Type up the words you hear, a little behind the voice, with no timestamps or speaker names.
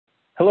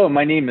Hello,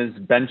 my name is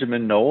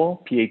Benjamin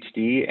Noel,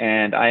 PhD,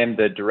 and I am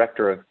the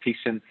Director of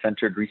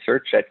Patient-Centered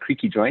Research at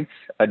Creaky Joints,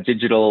 a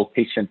digital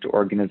patient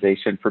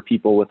organization for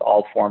people with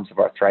all forms of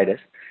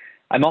arthritis.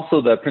 I'm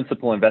also the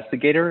principal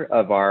investigator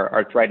of our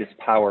Arthritis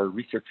Power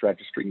Research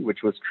Registry,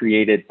 which was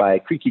created by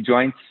Creaky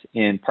Joints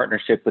in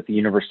partnership with the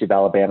University of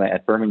Alabama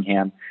at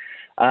Birmingham.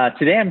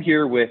 Today I'm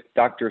here with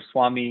Dr.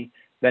 Swami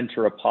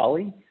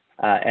Venturapalli,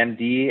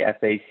 MD,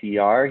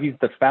 FACR. He's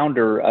the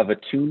founder of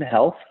Attune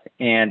Health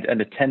and an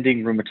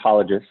attending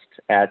rheumatologist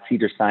at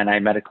Cedars-Sinai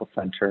Medical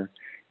Center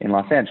in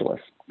Los Angeles.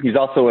 He's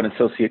also an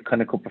associate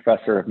clinical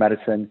professor of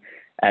medicine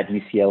at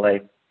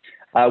UCLA.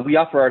 We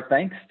offer our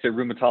thanks to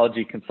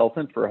Rheumatology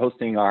Consultant for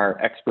hosting our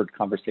expert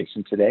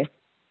conversation today.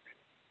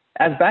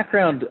 As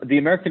background, the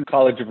American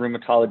College of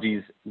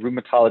Rheumatology's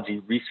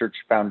Rheumatology Research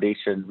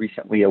Foundation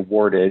recently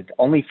awarded,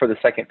 only for the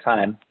second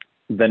time,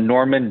 the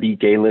Norman B.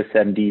 Galis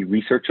MD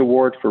Research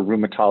Award for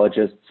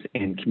Rheumatologists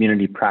in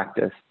Community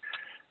Practice.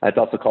 It's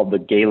also called the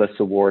Galis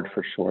Award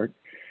for short.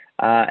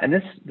 And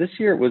this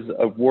year it was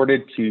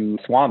awarded to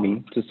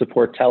Swami to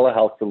support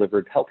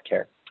telehealth-delivered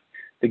healthcare.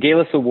 The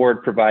Galis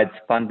Award provides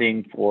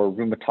funding for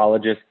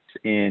rheumatologists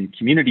in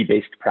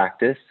community-based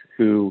practice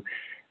who,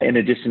 in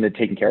addition to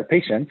taking care of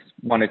patients,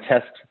 want to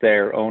test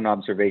their own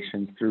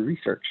observations through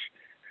research.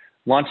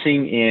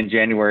 Launching in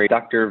January,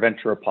 Dr.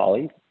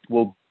 Venturapalli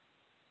will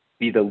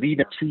be the lead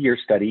of a two-year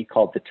study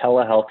called the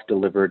Telehealth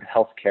Delivered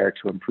Healthcare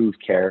to Improve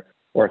Care,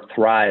 or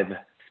THRIVE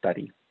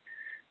study.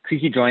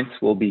 Creaky Joints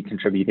will be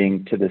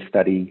contributing to this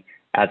study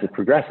as it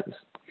progresses.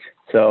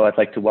 So I'd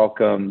like to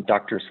welcome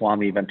Dr.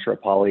 Swami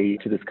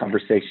Venturapalli to this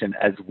conversation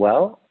as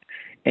well.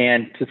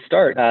 And to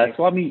start,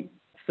 Swami,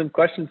 some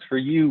questions for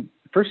you.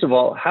 First of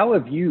all, how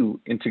have you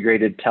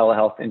integrated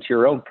telehealth into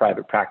your own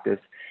private practice?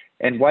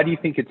 And why do you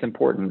think it's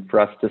important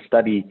for us to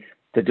study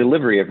the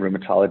delivery of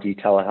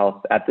rheumatology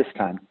telehealth at this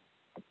time?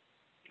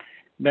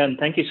 Ben,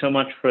 thank you so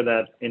much for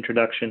that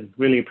introduction.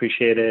 Really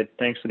appreciate it.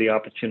 Thanks for the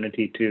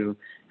opportunity to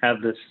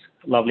have this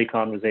lovely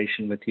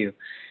conversation with you.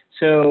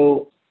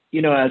 So,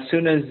 as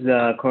soon as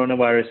the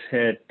coronavirus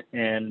hit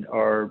and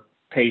our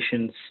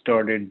patients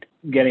started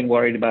getting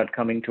worried about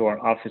coming to our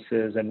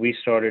offices and we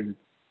started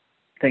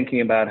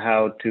thinking about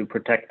how to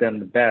protect them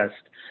the best,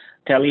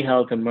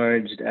 telehealth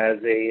emerged as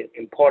an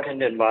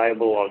important and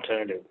viable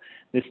alternative.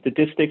 The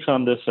statistics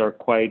on this are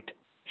quite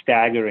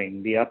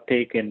staggering. The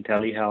uptake in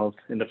telehealth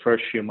in the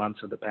first few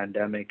months of the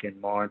pandemic in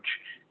March,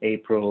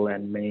 April,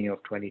 and May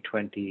of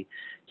 2020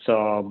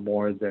 saw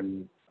more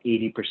than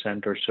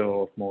 80% or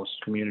so of most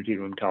community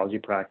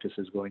rheumatology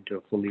practices going to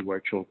a fully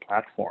virtual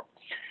platform.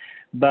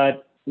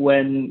 But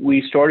when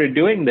we started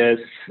doing this,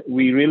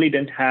 we really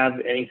didn't have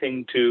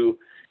anything to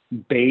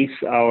base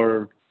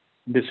our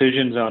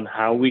decisions on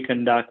how we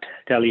conduct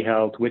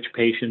telehealth, which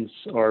patients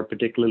are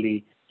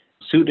particularly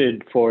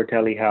suited for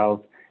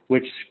telehealth,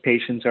 which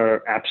patients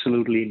are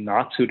absolutely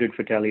not suited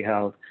for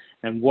telehealth,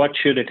 and what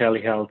should a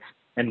telehealth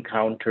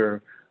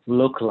encounter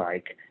look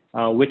like?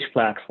 Which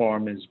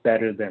platform is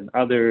better than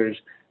others?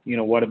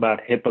 What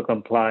about HIPAA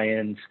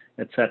compliance,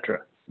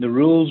 etc. The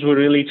rules were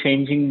really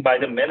changing by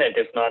the minute,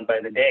 if not by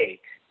the day.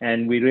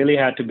 And we really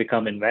had to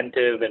become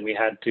inventive, and we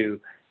had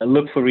to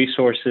look for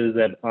resources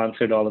that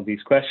answered all of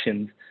these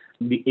questions.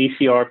 The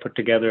ACR put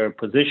together a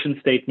position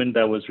statement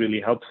that was really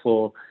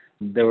helpful.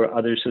 There were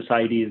other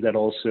societies that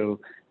also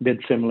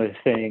did similar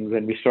things,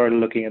 and we started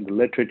looking at the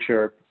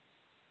literature.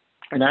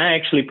 And I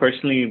actually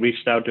personally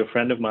reached out to a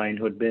friend of mine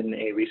who had been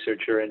a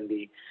researcher in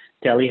the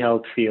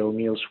telehealth field,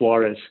 Neil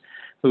Suarez,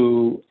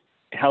 who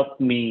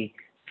helped me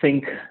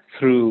think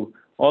through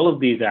all of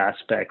these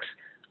aspects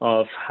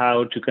of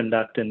how to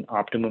conduct an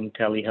optimum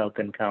telehealth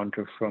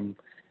encounter from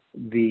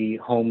the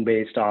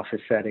home-based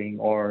office setting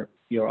or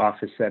your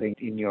office setting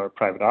in your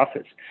private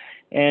office.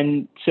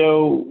 And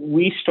so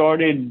we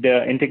started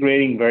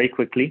integrating very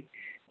quickly.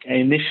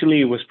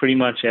 Initially, it was pretty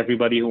much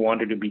everybody who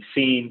wanted to be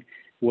seen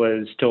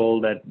was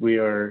told that we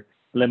are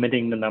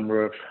limiting the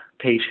number of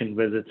patient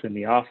visits in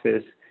the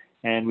office.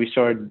 And we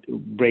started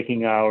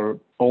breaking our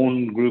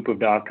own group of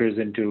doctors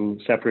into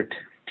separate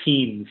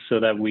teams so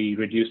that we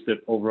reduce the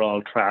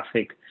overall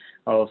traffic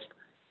of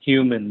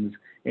humans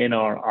in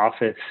our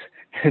office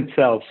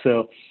itself.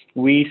 So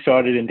we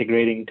started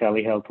integrating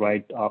telehealth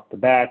right off the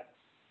bat.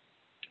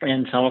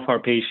 And some of our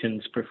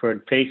patients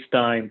preferred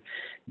FaceTime.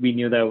 We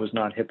knew that was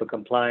not HIPAA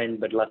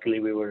compliant, but luckily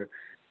we were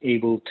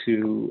able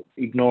to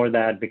ignore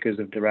that because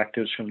of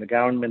directives from the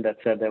government that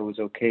said that was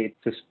okay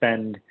to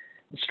spend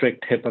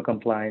strict HIPAA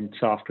compliant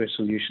software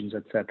solutions,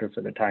 et cetera,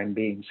 for the time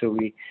being. So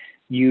we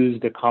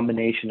used a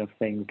combination of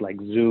things like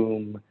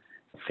Zoom,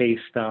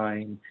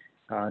 FaceTime,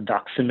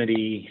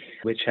 Doximity,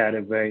 which had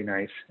a very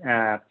nice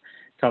app.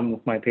 Some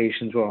of my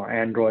patients were on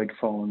Android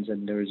phones,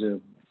 and there's a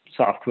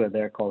software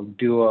there called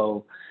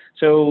Duo.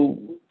 So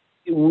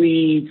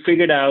we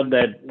figured out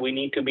that we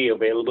need to be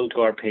available to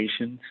our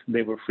patients.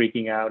 They were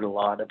freaking out a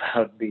lot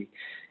about the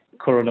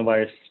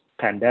coronavirus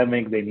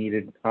pandemic. They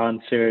needed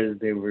answers.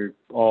 They were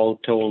all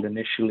told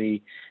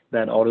initially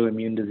that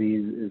autoimmune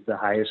disease is the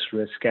highest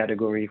risk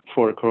category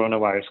for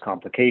coronavirus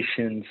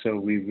complications. So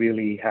we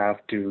really have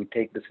to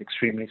take this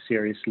extremely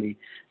seriously.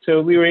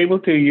 So we were able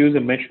to use a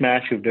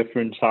mishmash of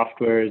different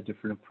softwares,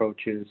 different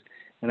approaches.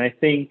 And I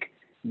think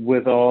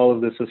with all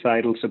of the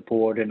societal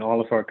support and all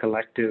of our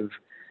collective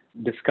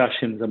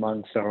discussions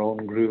amongst our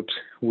own groups,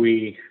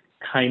 we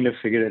kind of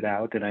figured it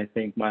out. And I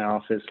think my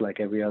office,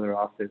 like every other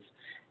office,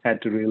 had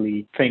to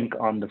really think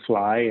on the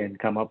fly and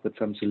come up with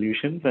some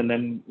solutions. And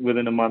then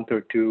within a month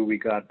or two, we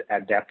got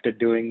adept at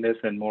doing this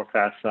and more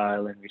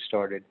facile, and we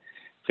started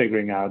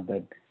figuring out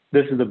that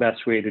this is the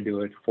best way to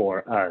do it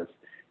for us.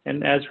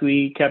 And as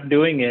we kept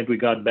doing it, we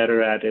got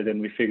better at it,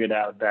 and we figured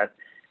out that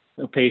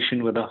a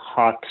patient with a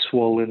hot,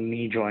 swollen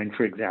knee joint,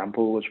 for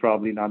example, was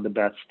probably not the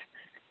best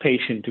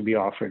patient to be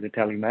offered a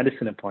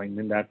telemedicine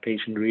appointment. That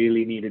patient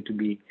really needed to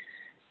be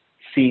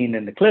seen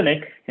in the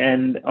clinic.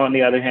 And on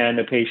the other hand,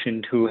 a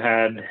patient who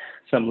had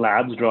some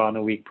labs drawn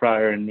a week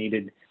prior and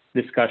needed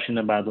discussion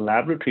about the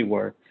laboratory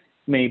work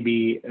may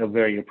be a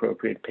very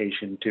appropriate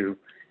patient to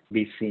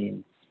be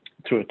seen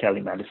through a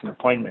telemedicine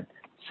appointment.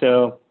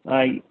 So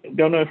I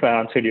don't know if I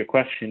answered your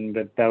question,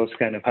 but that was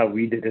kind of how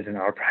we did it in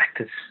our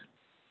practice.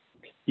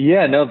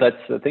 Yeah, no,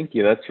 thank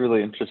you. That's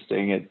really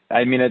interesting.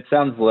 It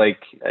sounds like,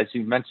 as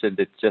you mentioned,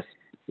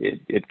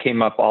 it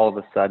came up all of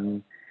a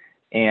sudden.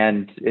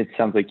 And it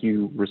sounds like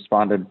you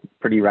responded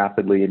pretty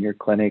rapidly in your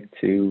clinic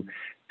to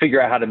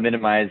figure out how to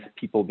minimize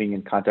people being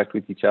in contact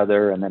with each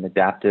other, and then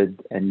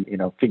adapted and,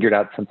 figured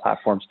out some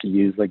platforms to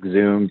use like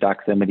Zoom,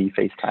 Doximity,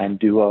 FaceTime,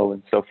 Duo,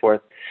 and so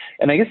forth.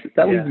 And I guess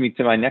that leads me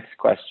to my next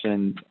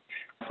question.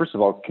 First of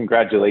all,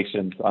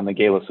 congratulations on the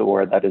Galos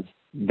Award. That is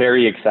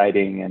very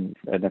exciting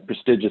and a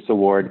prestigious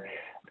award.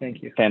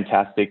 Thank you.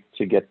 Fantastic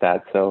to get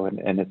that. So,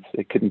 and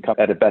it couldn't come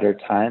at a better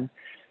time.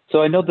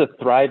 So I know the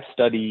Thrive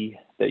study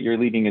that you're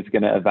leading is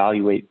going to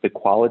evaluate the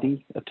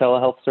quality of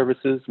telehealth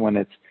services when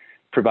it's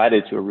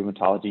provided to a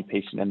rheumatology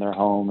patient in their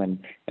home,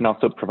 and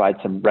also provide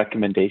some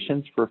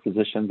recommendations for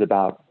physicians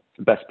about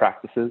best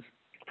practices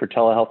for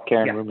telehealth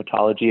care and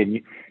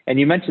rheumatology. And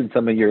you mentioned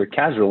some of your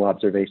casual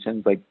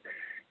observations, like,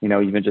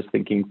 even just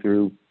thinking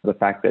through the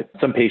fact that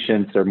some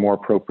patients are more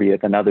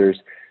appropriate than others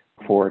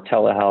for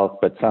telehealth,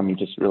 but some you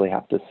just really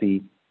have to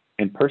see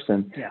in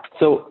person. Yeah.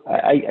 So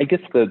I guess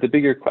the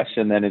bigger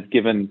question then is,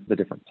 given the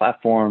different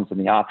platforms and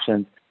the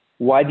options,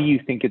 why do you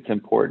think it's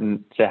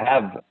important to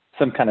have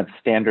some kind of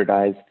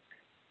standardized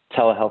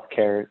telehealth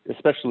care,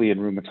 especially in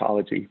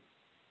rheumatology?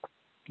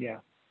 Yeah.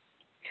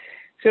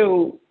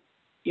 So,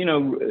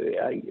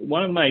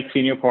 one of my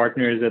senior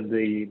partners at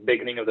the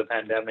beginning of the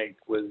pandemic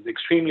was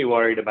extremely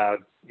worried about,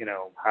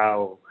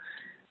 how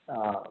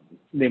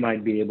they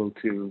might be able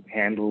to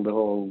handle the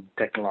whole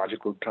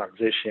technological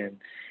transition.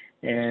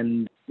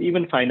 And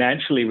even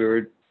financially, we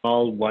were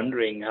all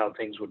wondering how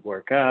things would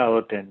work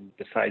out. And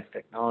besides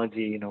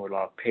technology, a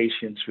lot of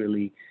patients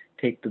really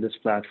take to this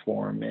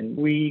platform. And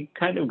we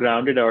kind of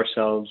grounded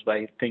ourselves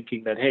by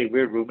thinking that, hey,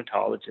 we're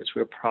rheumatologists,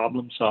 we're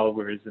problem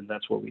solvers, and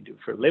that's what we do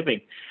for a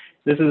living.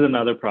 This is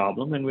another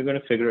problem, and we're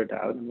going to figure it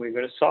out, and we're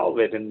going to solve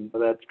it. And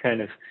that's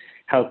kind of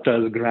helped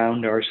us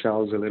ground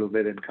ourselves a little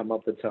bit and come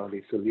up with some of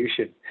these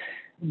solutions.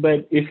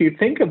 But if you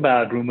think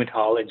about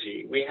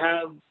rheumatology, we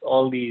have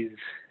all these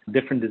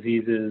different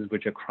diseases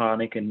which are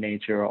chronic in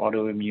nature,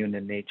 autoimmune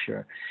in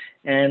nature.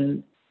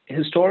 And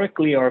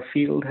historically, our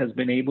field has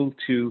been able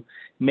to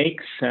make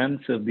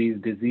sense of these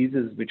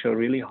diseases which are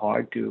really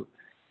hard to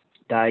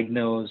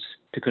diagnose.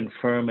 To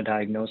confirm a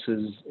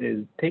diagnosis,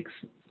 it takes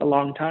a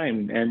long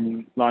time,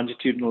 and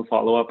longitudinal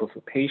follow-up of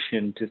a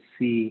patient to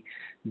see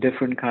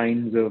different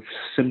kinds of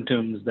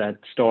symptoms that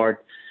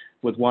start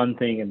with one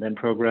thing and then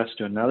progress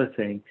to another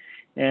thing.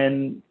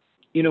 And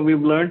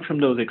we've learned from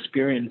those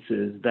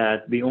experiences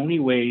that the only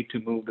way to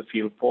move the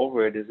field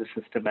forward is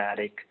a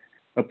systematic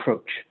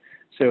approach.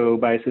 So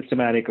by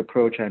systematic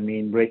approach, I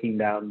mean breaking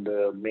down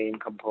the main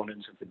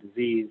components of the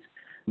disease,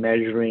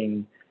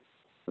 measuring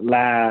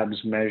labs,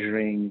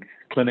 measuring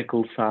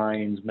clinical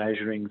signs,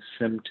 measuring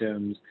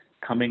symptoms,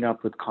 coming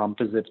up with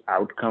composite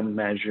outcome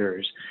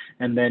measures,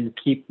 and then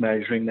keep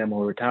measuring them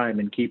over time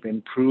and keep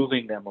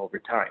improving them over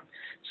time.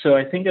 So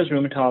I think as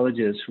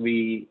rheumatologists,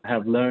 we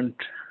have learned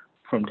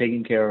from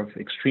taking care of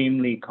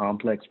extremely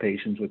complex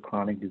patients with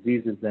chronic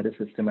diseases that a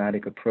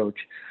systematic approach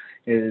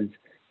is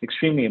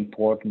extremely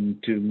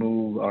important to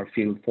move our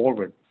field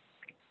forward.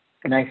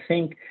 And I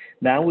think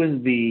that was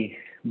the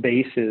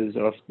basis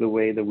of the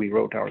way that we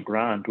wrote our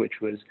grant,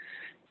 which was,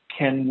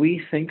 can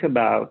we think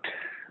about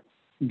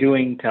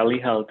doing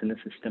telehealth in a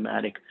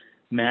systematic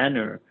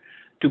manner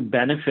to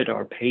benefit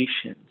our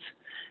patients?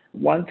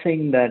 One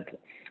thing that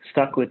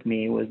stuck with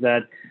me was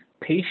that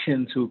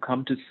patients who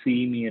come to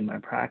see me in my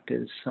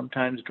practice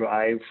sometimes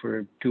drive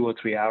for 2 or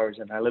 3 hours,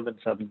 and I live in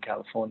Southern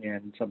California,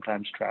 and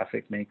sometimes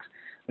traffic makes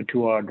a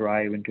 2-hour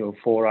drive into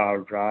a 4-hour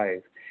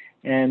drive.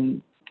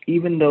 And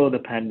even though the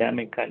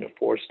pandemic kind of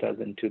forced us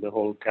into the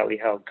whole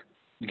telehealth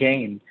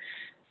game,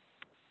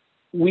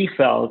 we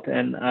felt,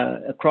 and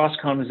across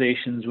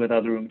conversations with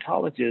other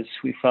rheumatologists,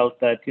 we felt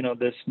that,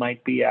 this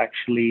might be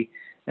actually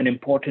an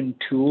important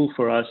tool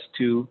for us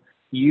to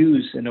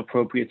use in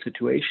appropriate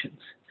situations.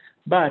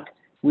 But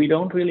we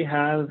don't really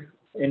have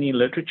any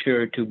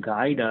literature to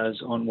guide us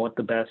on what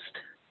the best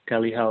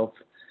telehealth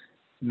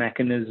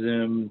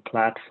mechanism,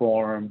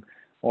 platform,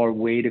 or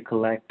way to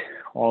collect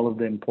all of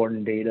the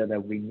important data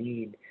that we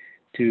need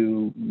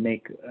to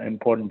make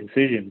important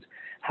decisions.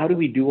 How do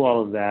we do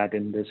all of that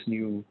in this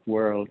new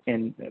world?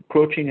 And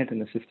approaching it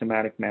in a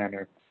systematic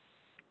manner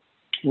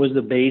was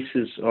the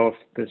basis of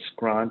this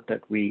grant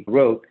that we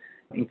wrote,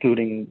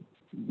 including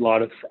a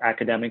lot of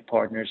academic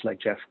partners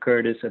like Jeff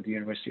Curtis at the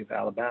University of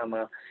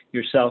Alabama,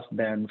 yourself,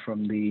 Ben,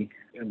 from the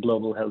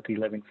Global Healthy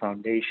Living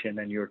Foundation,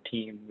 and your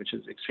team, which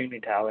is extremely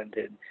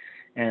talented,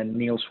 and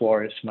Neil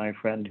Suarez, my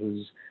friend,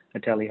 who's a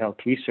telehealth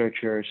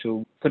researcher.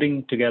 So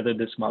putting together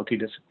this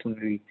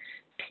multidisciplinary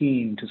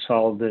team to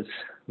solve this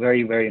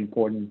very, very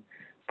important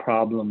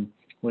problem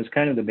was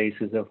kind of the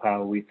basis of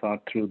how we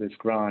thought through this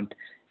grant.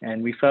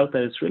 And we felt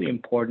that it's really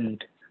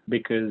important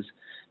because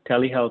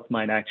telehealth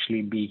might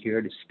actually be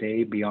here to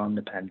stay beyond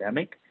the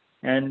pandemic.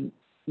 And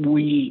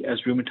we,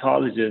 as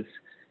rheumatologists,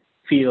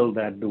 feel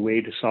that the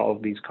way to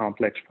solve these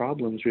complex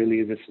problems really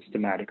is a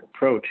systematic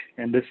approach.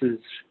 And this is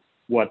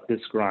what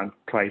this grant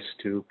tries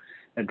to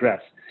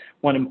address.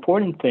 One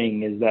important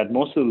thing is that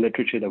most of the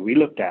literature that we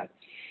looked at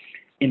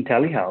in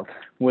telehealth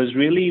was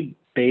really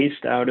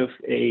based out of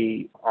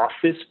a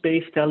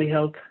office-based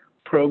telehealth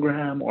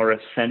program or a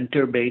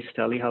center-based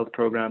telehealth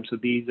program. So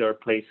these are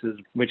places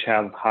which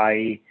have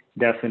high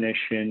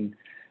definition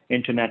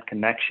internet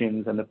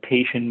connections, and the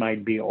patient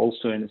might be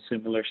also in a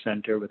similar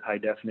center with high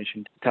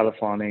definition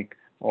telephonic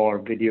or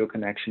video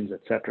connections,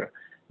 etc.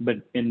 But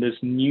in this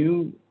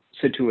new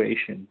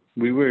situation,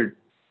 we were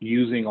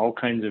using all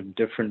kinds of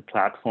different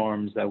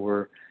platforms that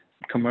were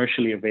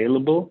commercially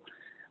available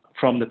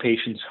from the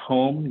patient's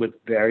home with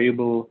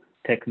variable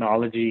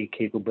technology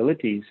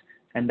capabilities.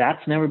 And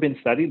that's never been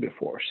studied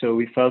before. So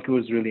we felt it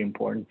was really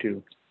important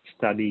to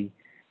study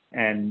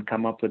and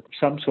come up with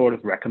some sort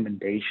of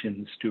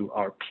recommendations to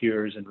our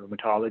peers in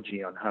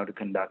rheumatology on how to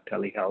conduct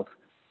telehealth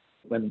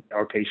when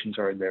our patients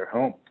are in their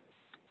home.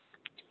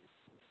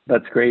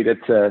 That's great.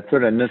 It's a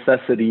sort of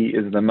necessity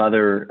is the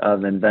mother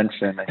of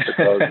invention, I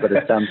suppose. But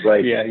it sounds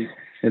like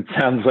it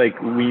sounds like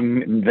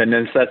the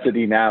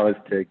necessity now is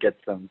to get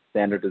some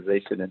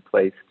standardization in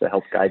place to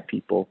help guide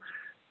people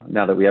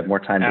now that we have more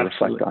time to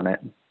reflect on it.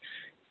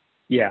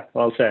 Yeah,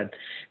 well said.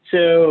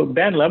 So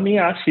Ben, let me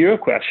ask you a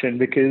question,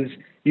 because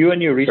you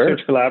and your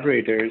research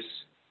collaborators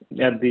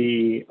at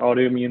the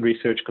Autoimmune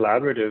Research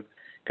Collaborative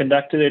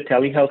conducted a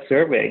telehealth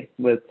survey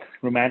with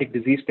rheumatic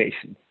disease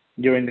patients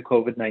during the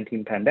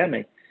COVID-19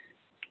 pandemic.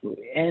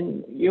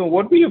 And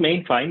what were your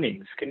main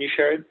findings? Can you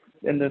share it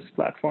in this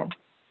platform?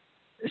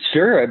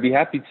 Sure, I'd be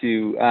happy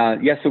to.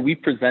 So we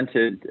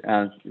presented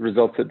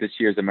results of this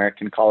year's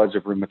American College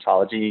of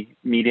Rheumatology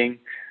meeting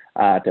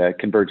at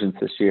Convergence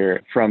this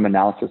year from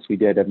analysis we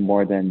did of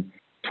more than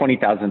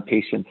 20,000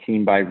 patients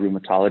seen by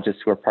rheumatologists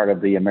who are part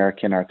of the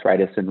American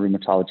Arthritis and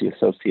Rheumatology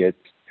Associates,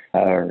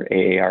 or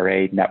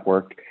AARA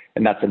network,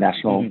 and that's a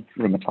national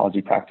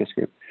rheumatology practice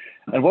group.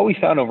 And what we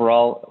found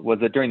overall was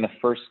that during the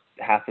first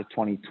half of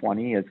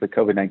 2020, as the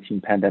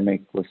COVID-19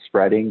 pandemic was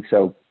spreading,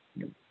 so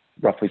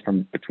roughly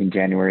from between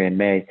January and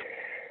May,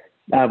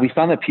 we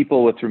found that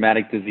people with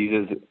rheumatic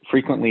diseases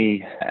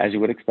frequently, as you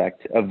would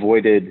expect,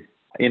 avoided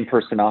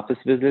in-person office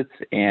visits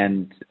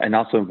and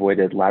also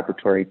avoided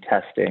laboratory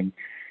testing.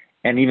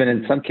 And even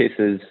in some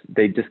cases,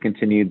 they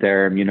discontinued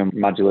their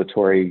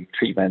immunomodulatory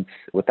treatments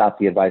without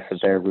the advice of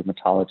their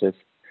rheumatologist.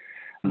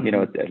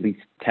 At least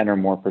 10 or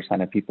more %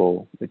 of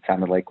people, it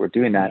sounded like, were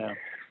doing that.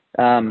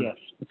 Yes.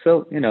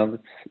 So,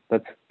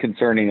 that's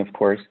concerning, of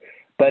course.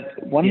 But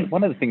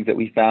one of the things that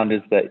we found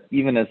is that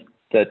even as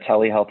the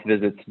telehealth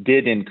visits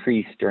did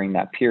increase during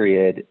that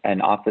period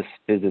and office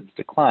visits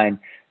declined,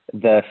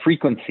 the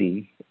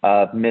frequency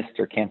of missed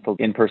or canceled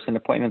in-person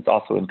appointments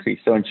also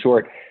increased. So in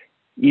short,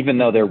 even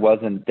though there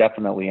wasn't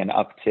definitely an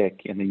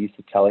uptick in the use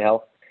of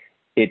telehealth,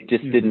 it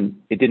just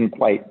didn't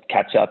quite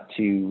catch up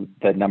to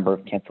the number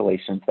of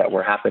cancellations that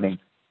were happening.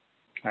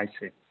 I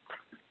see.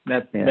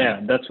 That's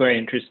very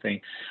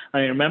interesting. I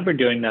remember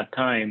during that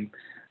time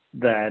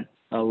that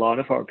a lot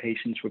of our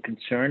patients were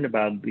concerned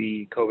about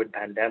the COVID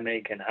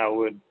pandemic and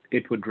how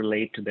it would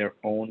relate to their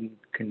own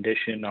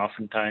condition,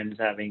 oftentimes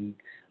having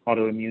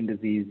autoimmune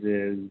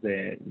diseases,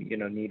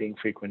 needing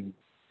frequent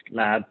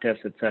lab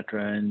tests,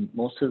 etc. And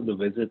most of the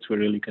visits were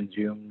really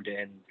consumed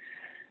in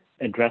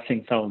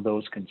addressing some of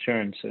those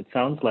concerns. So it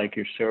sounds like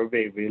your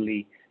survey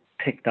really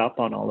picked up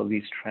on all of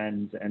these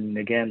trends. And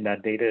again,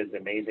 that data is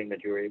amazing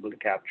that you were able to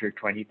capture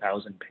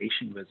 20,000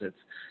 patient visits.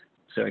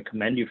 So I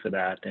commend you for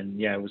that. And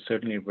yeah, it was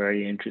certainly a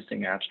very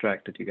interesting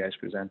abstract that you guys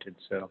presented.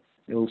 So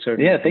it will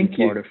certainly be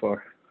part of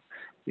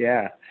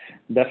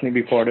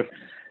definitely be part of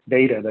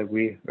data that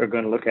we are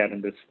going to look at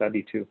in this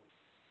study too.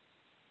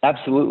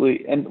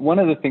 Absolutely. And one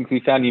of the things we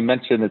found, you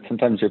mentioned that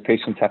sometimes your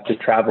patients have to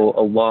travel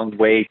a long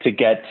way to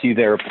get to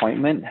their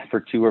appointment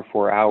for 2 or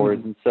 4 hours.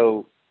 And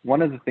so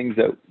one of the things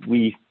that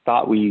we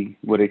thought we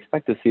would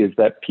expect to see is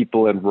that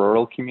people in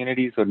rural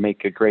communities would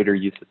make a greater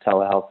use of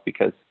telehealth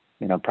because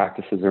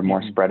practices are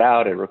more spread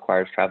out. It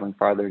requires traveling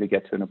farther to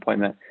get to an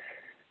appointment.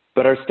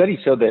 But our study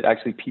showed that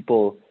actually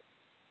people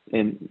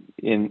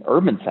in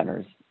urban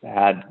centers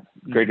had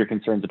greater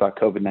concerns about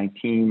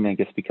COVID-19, I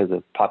guess because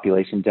of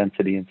population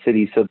density in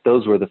cities. So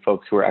those were the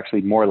folks who were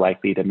actually more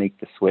likely to make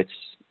the switch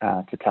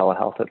to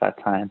telehealth at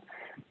that time.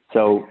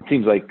 So it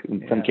seems like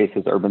in some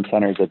cases, urban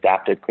centers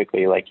adapted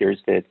quickly, like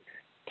yours did,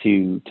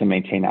 to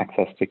maintain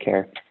access to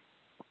care.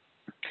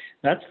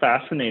 That's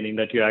fascinating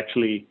that you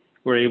actually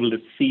were able to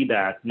see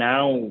that.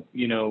 Now,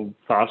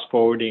 fast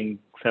forwarding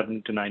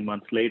 7 to 9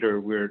 months later,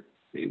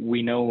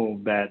 we know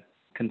that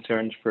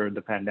concerns for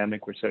the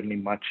pandemic were certainly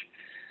much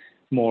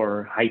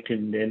more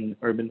heightened in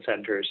urban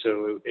centers.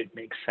 So it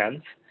makes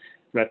sense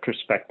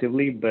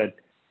retrospectively, but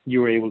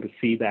you were able to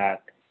see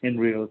that in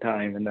real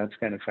time. And that's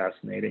kind of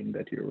fascinating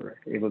that you were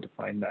able to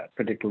find that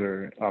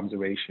particular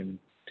observation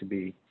to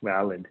be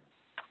valid.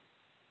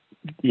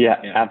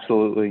 Yeah.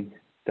 Absolutely.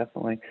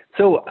 Definitely.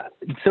 So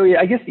yeah,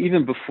 I guess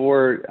even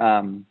before,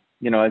 as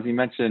you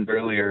mentioned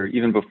earlier,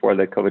 even before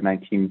the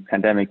COVID-19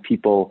 pandemic,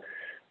 people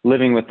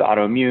living with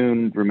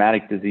autoimmune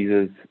rheumatic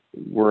diseases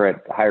were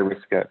at higher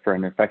risk for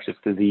an infectious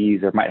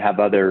disease, or might have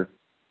other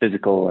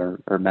physical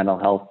or mental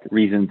health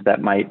reasons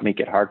that might make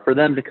it hard for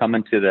them to come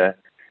into the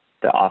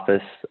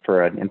office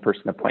for an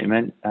in-person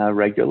appointment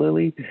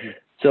regularly. Mm-hmm.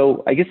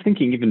 So I guess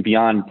thinking even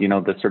beyond,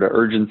 the sort of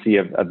urgency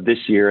of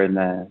this year and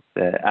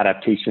the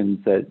adaptations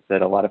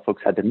that a lot of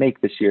folks had to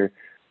make this year,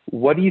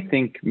 what do you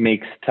think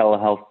makes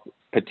telehealth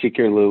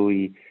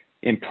particularly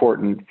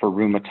important for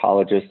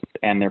rheumatologists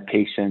and their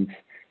patients,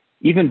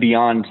 even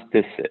beyond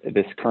this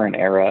current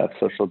era of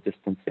social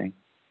distancing?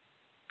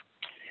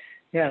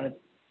 Yeah,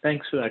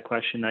 thanks for that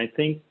question. I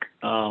think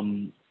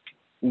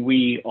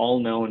we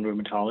all know in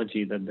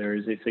rheumatology that there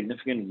is a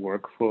significant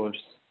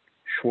workforce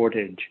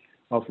shortage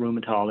of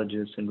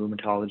rheumatologists and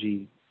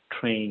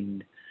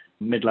rheumatology-trained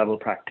mid-level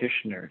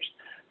practitioners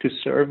to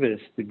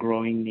service the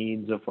growing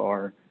needs of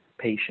our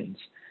patients.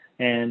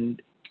 And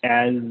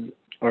as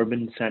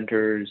urban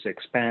centers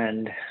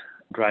expand,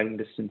 driving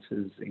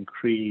distances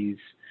increase,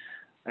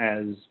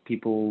 as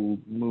people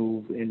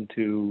move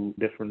into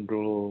different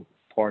rural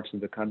parts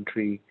of the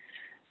country,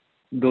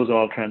 those are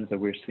all trends that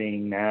we're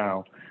seeing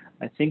now.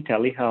 I think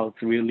telehealth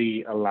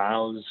really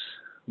allows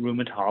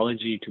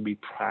rheumatology to be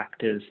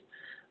practiced,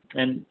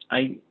 and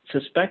I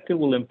suspect it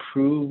will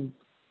improve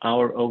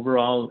our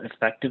overall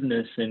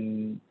effectiveness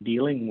in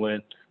dealing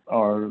with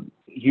our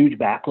huge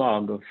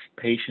backlog of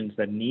patients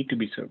that need to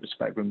be serviced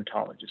by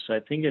rheumatologists. So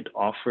I think it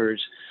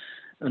offers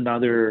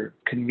another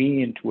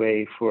convenient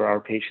way for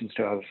our patients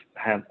to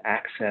have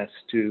access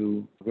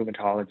to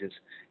rheumatologists.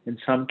 In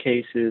some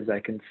cases, I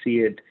can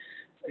see it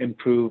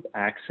improve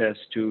access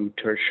to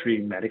tertiary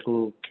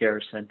medical care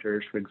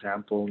centers, for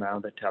example, now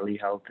that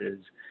telehealth is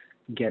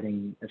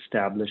getting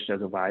established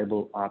as a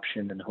viable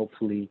option, and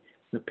hopefully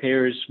the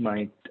payers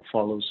might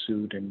follow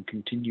suit and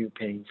continue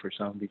paying for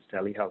some of these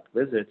telehealth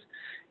visits.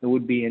 It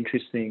would be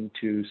interesting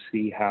to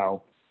see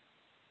how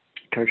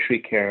tertiary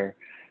care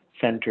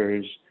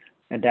centers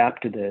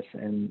adapt to this.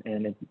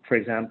 And for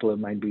example, it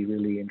might be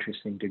really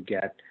interesting to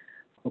get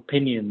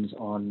opinions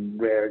on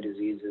rare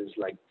diseases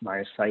like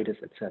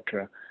myositis,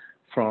 etc.,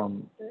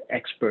 from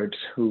experts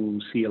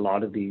who see a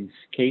lot of these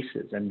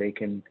cases, and they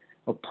can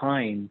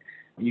opine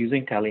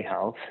using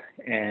telehealth,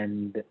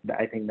 and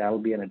I think that'll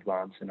be an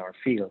advance in our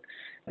field.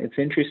 It's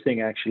interesting,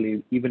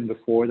 actually, even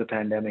before the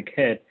pandemic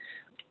hit,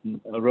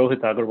 Rohit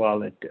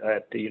Agarwal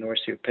at the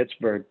University of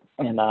Pittsburgh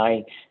and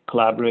I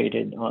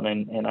collaborated on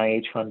an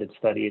NIH-funded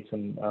study. It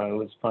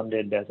was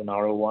funded as an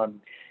R01,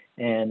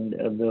 and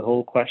the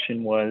whole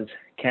question was,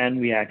 can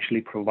we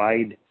actually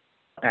provide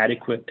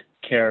adequate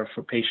care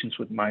for patients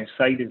with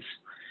myositis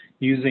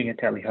using a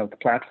telehealth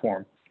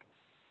platform?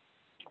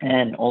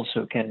 And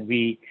also, can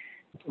we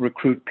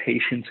recruit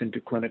patients into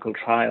clinical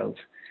trials?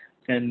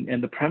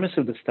 And the premise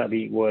of the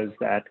study was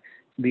that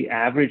the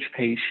average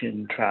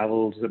patient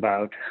travels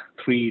about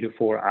 3 to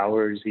 4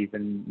 hours,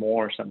 even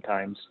more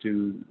sometimes,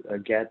 to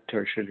get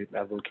tertiary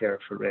level care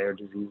for rare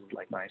diseases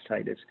like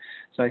myositis.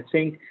 So I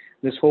think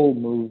this whole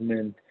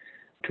movement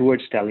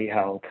towards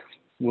telehealth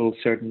will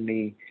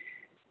certainly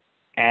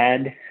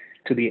add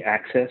to the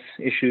access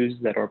issues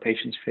that our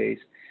patients face,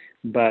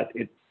 but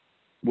it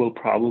will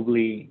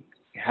probably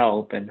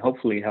help and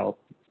hopefully help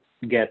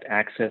get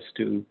access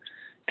to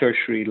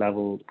tertiary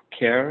level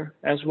care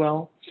as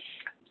well.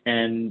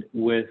 And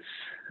with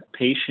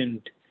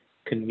patient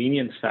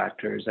convenience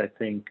factors, I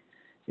think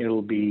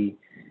it'll be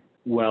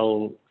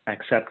well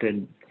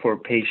accepted for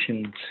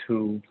patients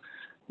who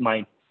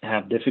might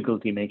have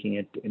difficulty making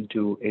it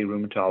into a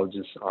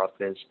rheumatologist's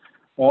office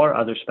or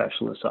other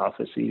specialist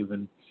office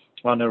even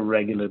on a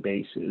regular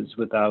basis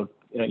without,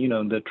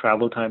 the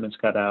travel time is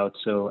cut out.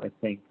 So I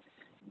think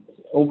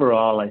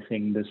overall, I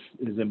think this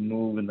is a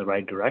move in the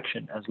right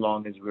direction as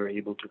long as we're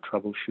able to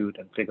troubleshoot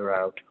and figure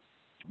out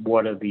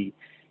what are the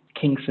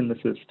kinks in the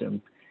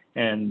system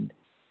and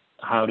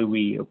how do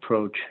we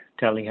approach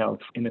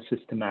telehealth in a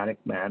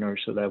systematic manner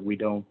so that we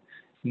don't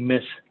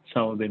miss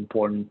some of the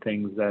important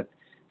things that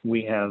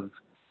we have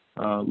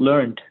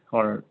learned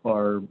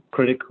are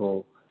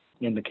critical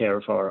in the care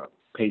of our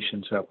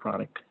patients who have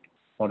chronic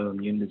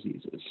autoimmune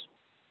diseases.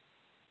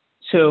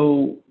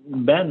 So,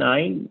 Ben,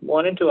 I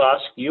wanted to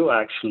ask you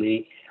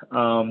actually,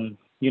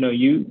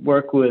 you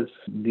work with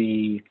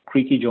the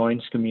Creaky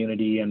Joints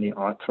community and the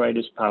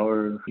Arthritis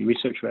Power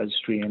Research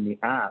Registry and the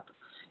app.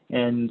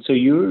 And so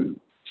you're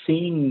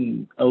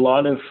seeing a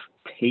lot of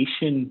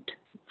patient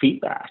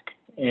feedback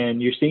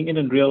and you're seeing it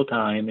in real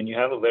time and you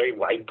have a very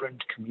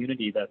vibrant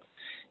community that's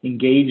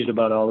engaged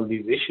about all of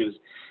these issues.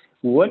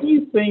 What do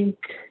you think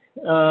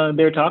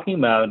they're talking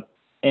about?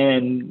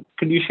 And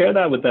could you share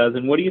that with us?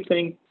 And what do you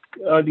think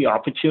are the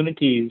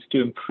opportunities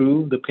to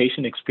improve the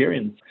patient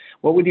experience?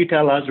 What would you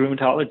tell us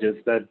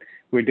rheumatologists that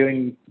we're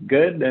doing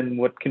good and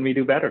what can we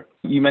do better?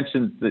 You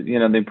mentioned that,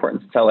 the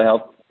importance of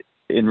telehealth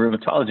in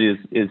rheumatology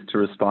is to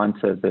respond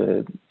to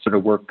the sort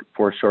of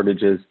workforce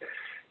shortages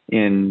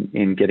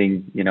in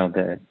getting,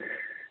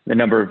 the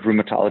number of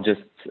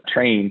rheumatologists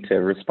trained to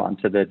respond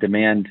to the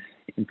demand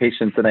in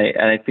patients. And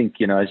I think,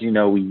 as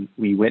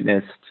we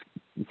witnessed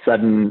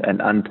sudden and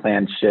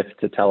unplanned shift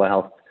to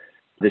telehealth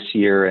this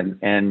year.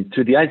 And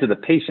through the eyes of the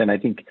patient, I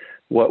think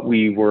what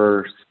we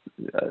were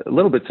a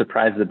little bit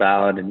surprised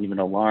about and even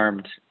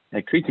alarmed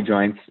at Creaky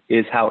Joints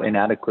is how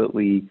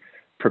inadequately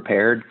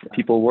prepared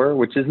people were,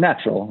 which is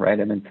natural,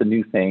 right? I mean, it's a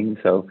new thing.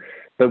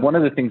 But one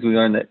of the things we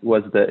learned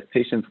was that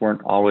patients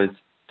weren't always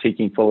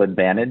taking full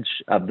advantage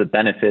of the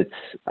benefits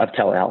of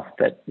telehealth,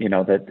 that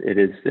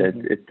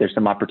there's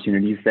some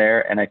opportunities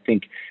there. And I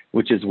think,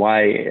 which is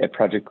why a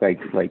project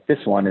like this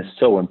one is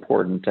so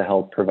important to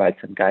help provide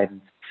some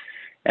guidance.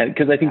 And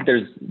because I think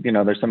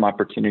there's some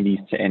opportunities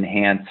to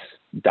enhance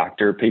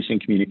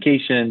doctor-patient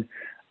communication.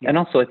 And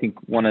also, I think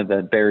one of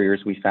the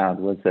barriers we found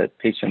was that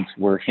patients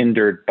were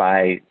hindered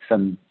by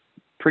some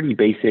pretty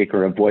basic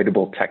or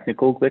avoidable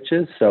technical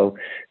glitches. So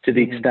to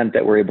the extent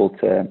that we're able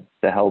to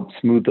help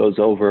smooth those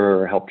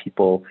over or help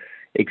people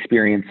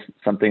experience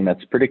something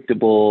that's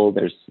predictable,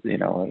 there's,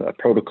 a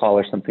protocol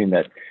or something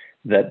that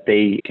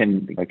they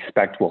can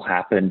expect will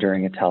happen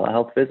during a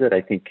telehealth visit,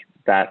 I think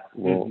that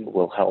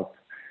will help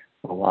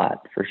a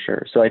lot for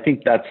sure. So I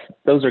think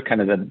those are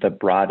kind of the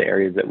broad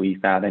areas that we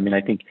found. I mean,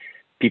 I think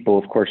people,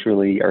 of course,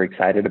 really are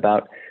excited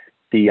about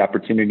the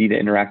opportunity to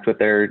interact with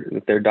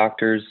their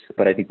doctors,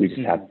 but I think we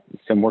just have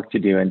some work to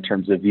do in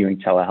terms of viewing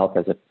telehealth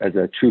as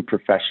a true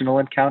professional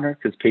encounter,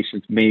 because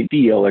patients may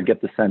feel or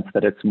get the sense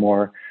that it's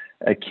more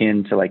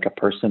akin to like a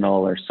personal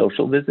or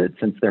social visit,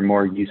 since they're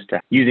more used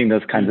to using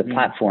those kinds of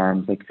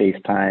platforms like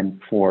FaceTime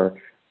for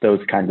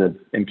those kinds of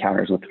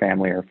encounters with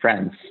family or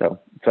friends. So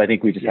I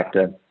think we just have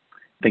to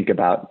think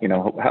about,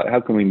 how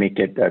can we make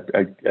it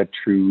a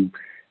true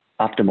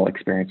optimal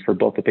experience for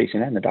both the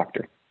patient and the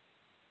doctor.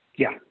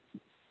 Yeah.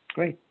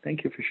 Great.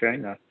 Thank you for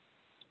sharing that.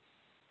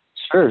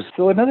 Sure.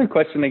 So another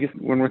question, I guess,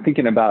 when we're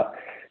thinking about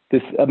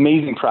this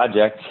amazing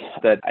project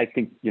that I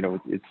think,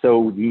 it's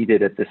so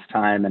needed at this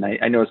time. And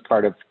I know as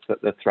part of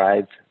the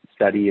Thrive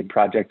study and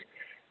project,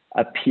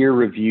 a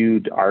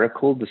peer-reviewed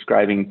article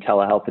describing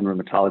telehealth and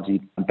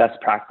rheumatology best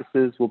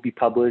practices will be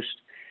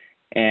published.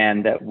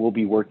 And that we'll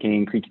be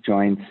working, Creaky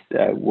Joints,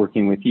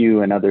 working with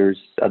you and other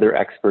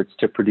experts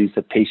to produce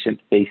a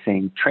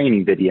patient-facing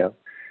training video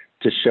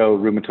to show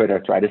rheumatoid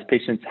arthritis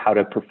patients how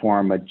to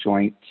perform a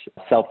joint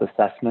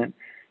self-assessment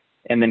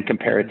and then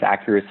compare its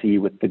accuracy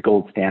with the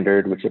gold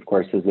standard, which of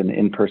course is an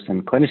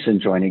in-person clinician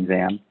joint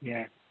exam,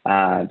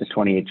 the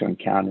 28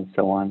 joint count and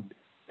so on.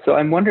 So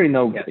I'm wondering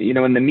though,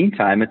 in the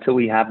meantime, until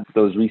we have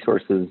those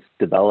resources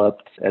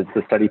developed as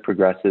the study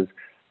progresses,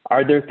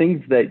 are there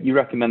things that you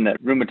recommend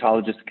that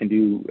rheumatologists can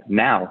do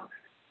now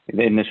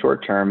in the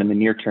short term, in the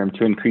near term,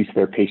 to increase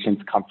their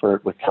patients'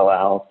 comfort with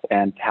telehealth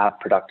and have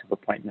productive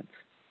appointments?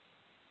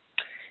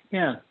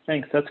 Yeah,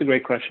 thanks. That's a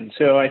great question.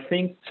 So I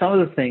think some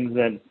of the things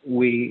that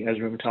we as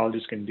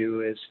rheumatologists can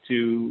do is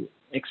to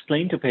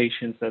explain to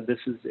patients that this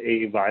is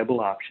a viable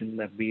option,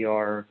 that we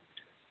are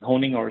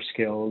honing our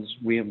skills.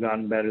 We have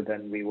gotten better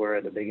than we were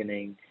at the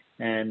beginning,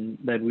 and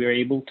that we are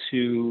able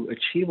to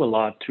achieve a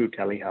lot through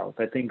telehealth.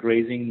 I think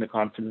raising the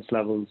confidence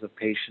levels of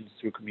patients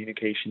through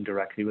communication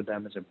directly with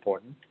them is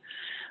important.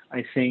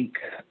 I think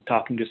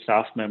talking to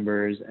staff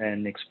members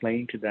and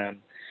explaining to them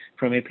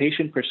from a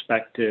patient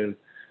perspective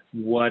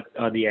what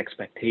are the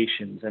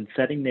expectations and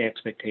setting the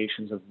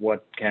expectations of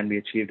what can be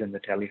achieved in the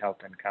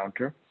telehealth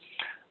encounter.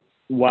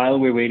 While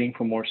we're waiting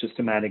for more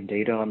systematic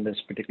data on this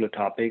particular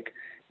topic,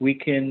 we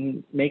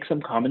can make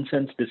some common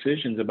sense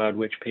decisions about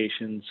which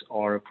patients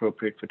are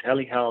appropriate for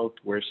telehealth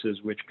versus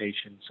which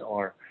patients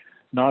are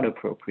not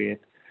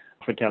appropriate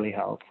for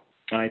telehealth.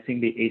 I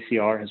think the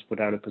ACR has put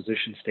out a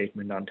position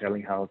statement on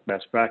telehealth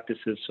best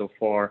practices so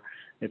far.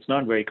 It's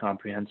not very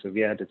comprehensive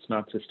yet. It's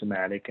not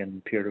systematic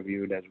and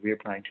peer-reviewed as we're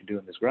planning to do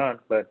in this grant,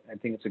 but I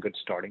think it's a good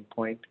starting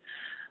point.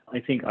 I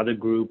think other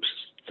groups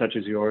such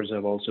as yours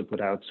have also put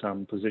out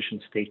some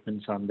position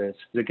statements on this.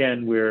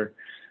 Again, we're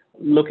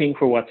looking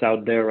for what's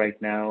out there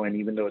right now, and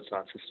even though it's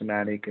not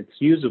systematic, it's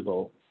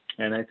usable.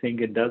 And I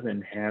think it does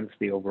enhance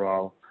the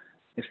overall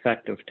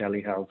effect of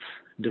telehealth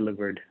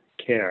delivered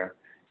care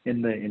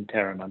in the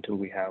interim until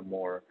we have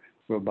more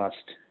robust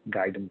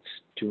guidance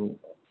to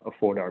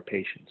afford our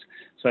patients.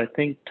 So I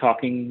think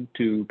talking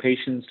to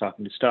patients,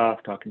 talking to staff,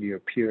 talking to your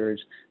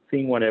peers,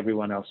 seeing what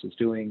everyone else is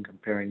doing,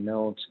 comparing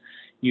notes,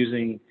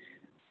 using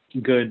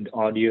good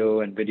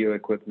audio and video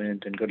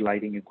equipment and good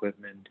lighting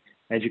equipment,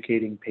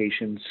 educating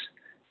patients.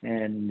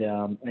 And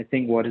I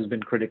think what has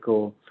been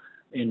critical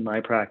in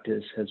my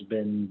practice has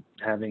been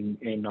having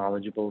a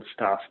knowledgeable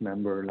staff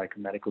member, like a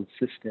medical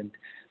assistant,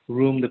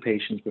 room the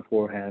patients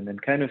beforehand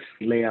and kind of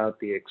lay out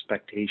the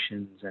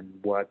expectations and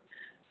what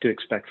to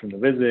expect from the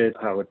visit,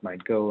 how it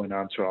might go, and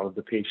answer all of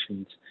the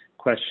patients'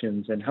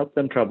 questions and help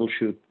them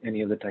troubleshoot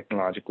any of the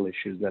technological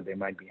issues that they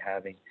might be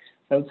having.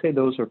 I would say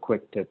those are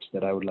quick tips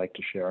that I would like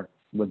to share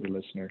with the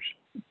listeners.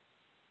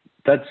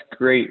 That's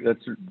great.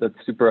 That's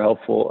super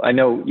helpful. I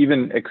know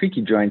even at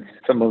Creaky Joints,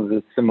 some of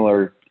the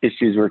similar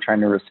issues we're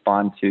trying to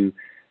respond to,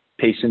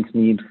 patients'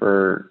 need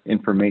for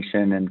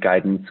information and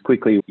guidance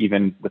quickly,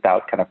 even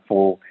without kind of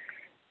full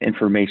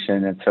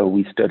information. And so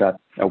we stood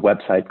up a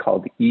website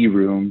called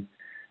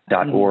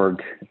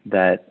eroom.org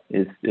that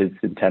is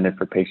intended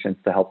for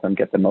patients to help them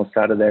get the most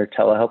out of their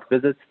telehealth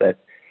visits, that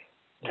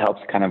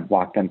helps kind of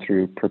walk them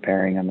through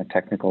preparing on the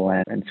technical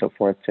end and so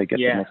forth to get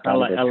the most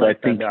out of it. I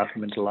like that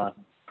document a lot.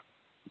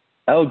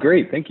 Oh,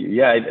 great. Thank you.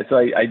 Yeah. So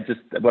I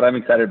just, what I'm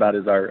excited about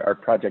is our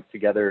project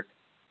together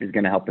is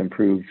going to help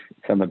improve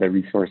some of the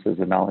resources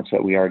and knowledge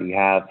that we already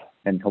have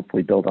and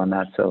hopefully build on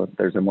that so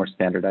there's a more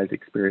standardized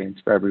experience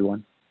for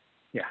everyone.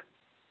 Yeah.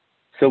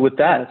 So with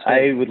that,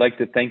 I would like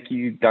to thank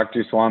you,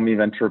 Dr. Swami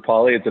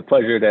Venturapalli. It's a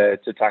pleasure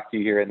to talk to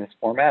you here in this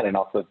format and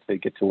also to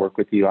get to work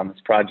with you on this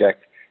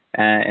project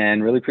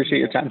and really appreciate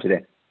your time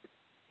today.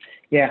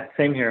 Yeah,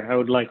 same here. I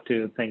would like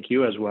to thank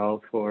you as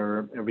well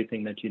for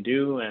everything that you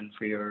do and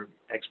for your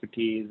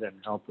expertise and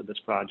help with this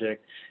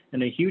project.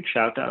 And a huge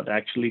shout out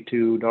actually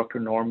to Dr.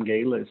 Norm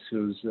Galis,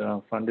 who's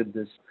funded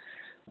this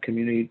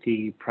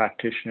community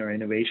practitioner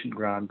innovation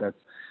grant that's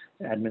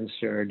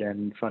administered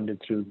and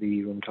funded through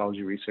the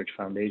Rheumatology Research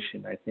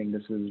Foundation. I think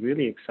this is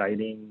really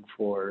exciting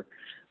for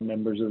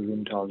members of the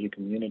rheumatology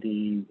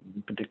community,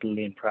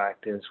 particularly in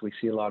practice. We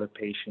see a lot of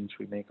patients,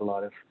 we make a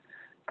lot of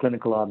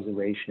clinical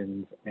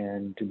observations,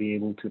 and to be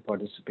able to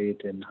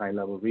participate in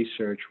high-level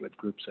research with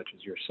groups such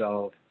as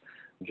yourself,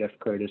 Jeff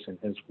Curtis and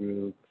his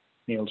group,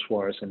 Neil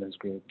Suarez and his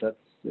group, that's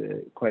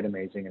quite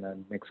amazing, and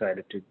I'm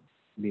excited to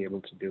be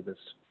able to do this.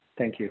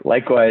 Thank you.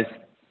 Likewise.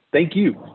 Thank you.